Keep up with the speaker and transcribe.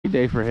Good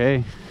day for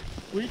hay.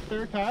 Sweet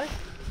third tie?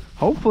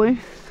 Hopefully.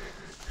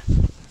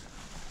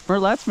 Or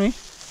lets me.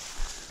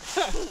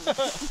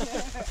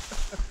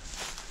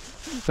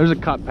 There's a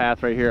cut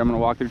path right here. I'm gonna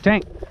walk through.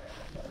 Tank,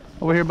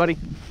 over here, buddy.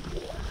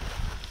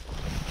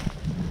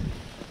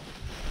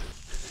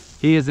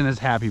 He is in his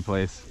happy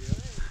place.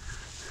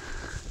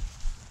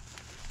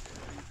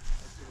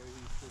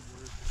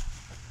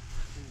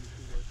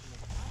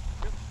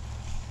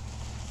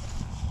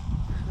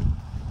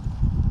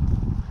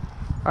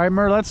 All right,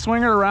 Mur, let's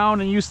swing it around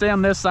and you stay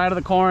on this side of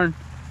the corn.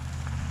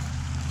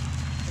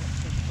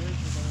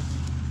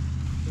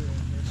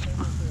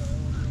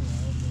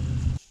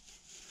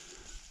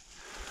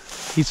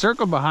 He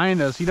circled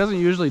behind us. He doesn't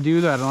usually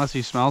do that unless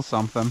he smells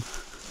something.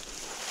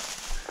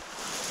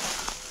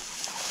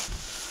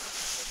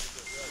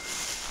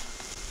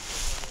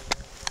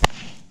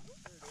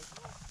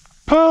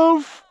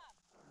 Poof!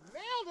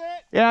 Nailed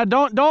it! Yeah,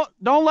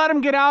 don't let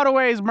him get out of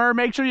ways, Mur.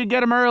 Make sure you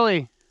get him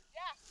early.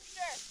 Yeah, for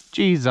sure.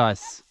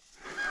 Jesus.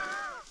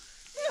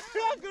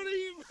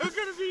 I'm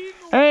gonna be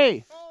eating.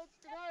 Hey!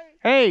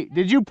 Hey,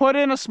 did you put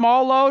in a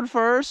small load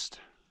first?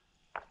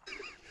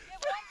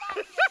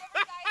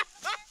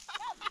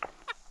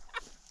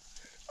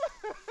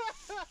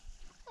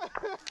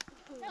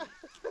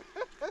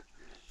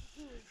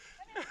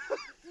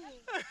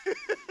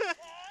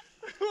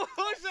 What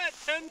was that,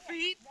 10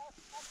 feet?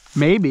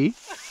 Maybe.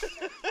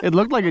 It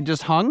looked like it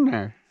just hung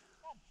there.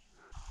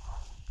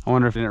 I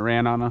wonder if it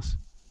ran on us.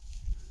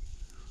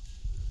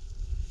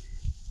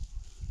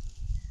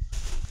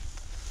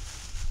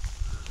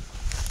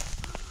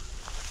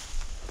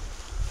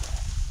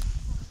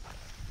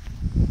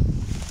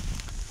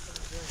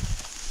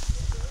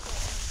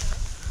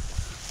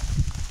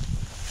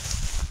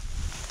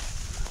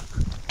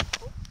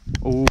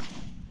 Oh.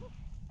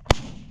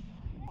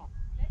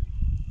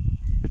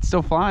 It's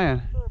still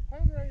flying. For a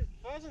pen-raised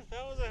pheasant,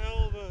 that was a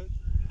hell of a...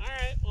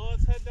 Alright, well,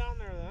 let's head down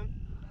there then.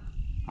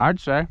 I'd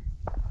say.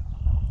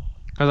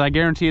 Because I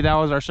guarantee that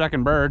was our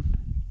second bird.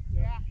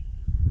 Yeah.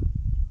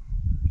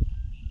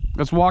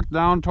 Let's walk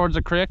down towards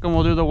the creek and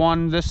we'll do the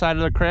one this side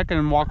of the creek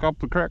and walk up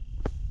the creek.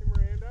 Hey,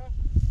 Miranda.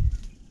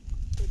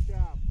 Good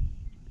job.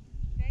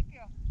 Thank you.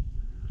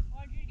 I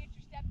wanted you to get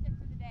your steps in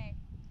for the day.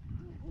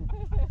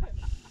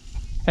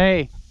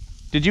 Hey,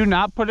 did you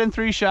not put in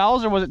 3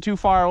 shells or was it too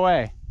far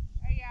away?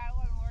 Oh yeah, I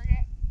wouldn't work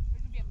it.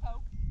 There's gonna be a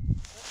poke.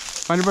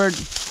 Find a bird.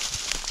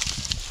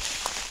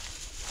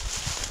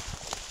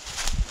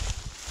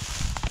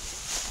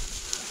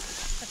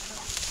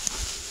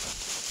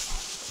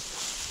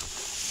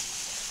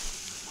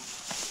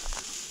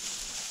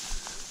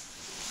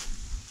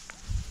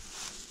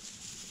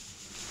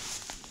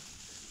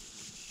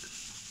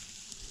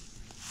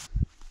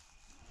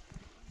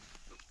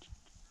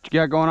 What you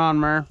got going on,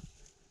 Mur?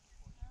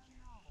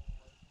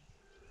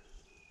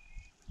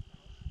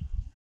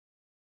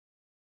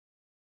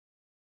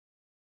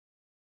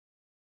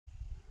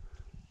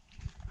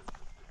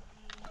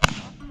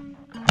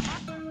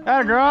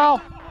 Hey,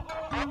 girl.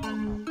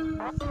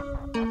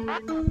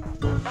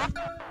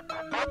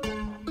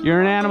 You're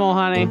an animal,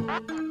 honey.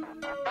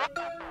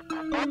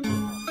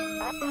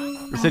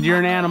 I said you're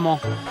an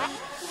animal.